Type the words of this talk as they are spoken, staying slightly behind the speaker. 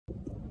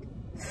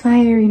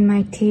Fire in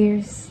my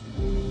tears,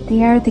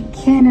 they are the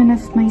canon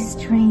of my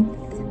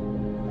strength.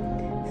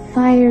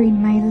 Fire in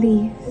my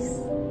leaves,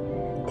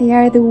 they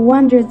are the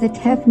wonders that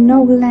have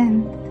no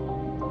length.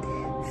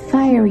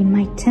 Fire in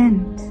my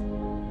tent,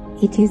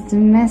 it is the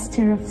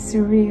master of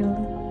surreal.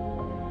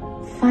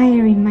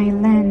 Fire in my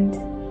land,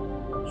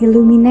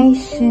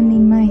 illumination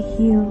in my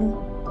heel.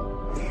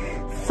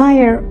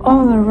 Fire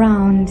all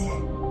around,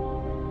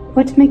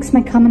 what makes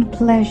my common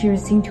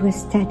pleasures into a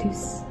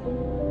status?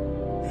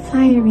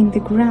 Fire in the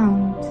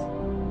ground,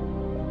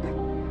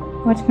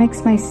 what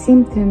makes my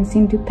symptoms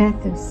into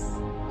pathos?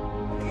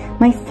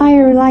 My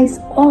fire lies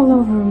all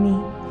over me,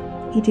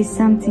 it is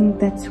something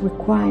that's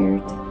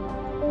required.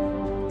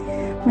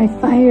 My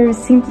fire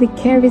simply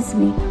carries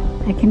me,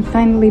 I can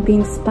finally be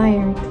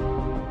inspired.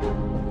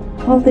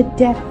 All the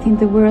depth in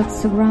the world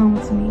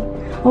surrounds me,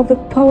 all the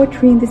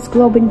poetry in this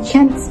globe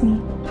enchants me,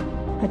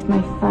 but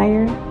my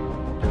fire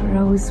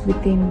grows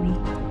within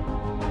me.